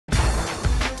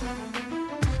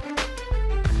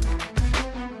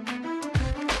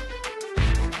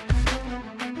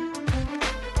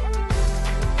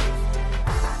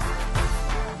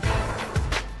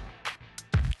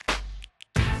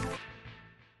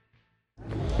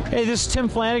Hey, this is Tim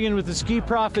Flanagan with the Ski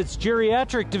Profits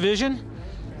Geriatric Division.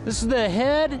 This is the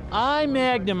head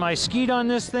i.Magnum. I skied on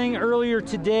this thing earlier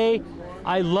today.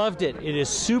 I loved it. It is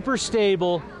super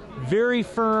stable, very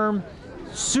firm,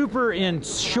 super in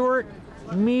short,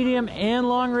 medium, and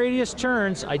long radius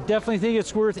turns. I definitely think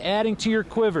it's worth adding to your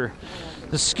quiver.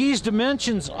 The ski's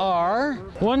dimensions are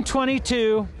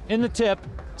 122 in the tip,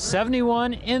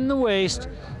 71 in the waist,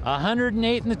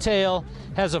 108 in the tail,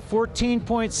 has a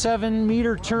 14.7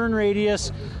 meter turn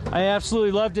radius. I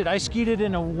absolutely loved it. I skied it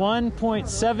in a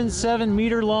 1.77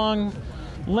 meter long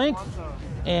length,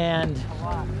 and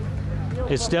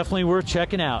it's definitely worth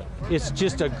checking out. It's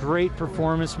just a great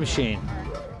performance machine.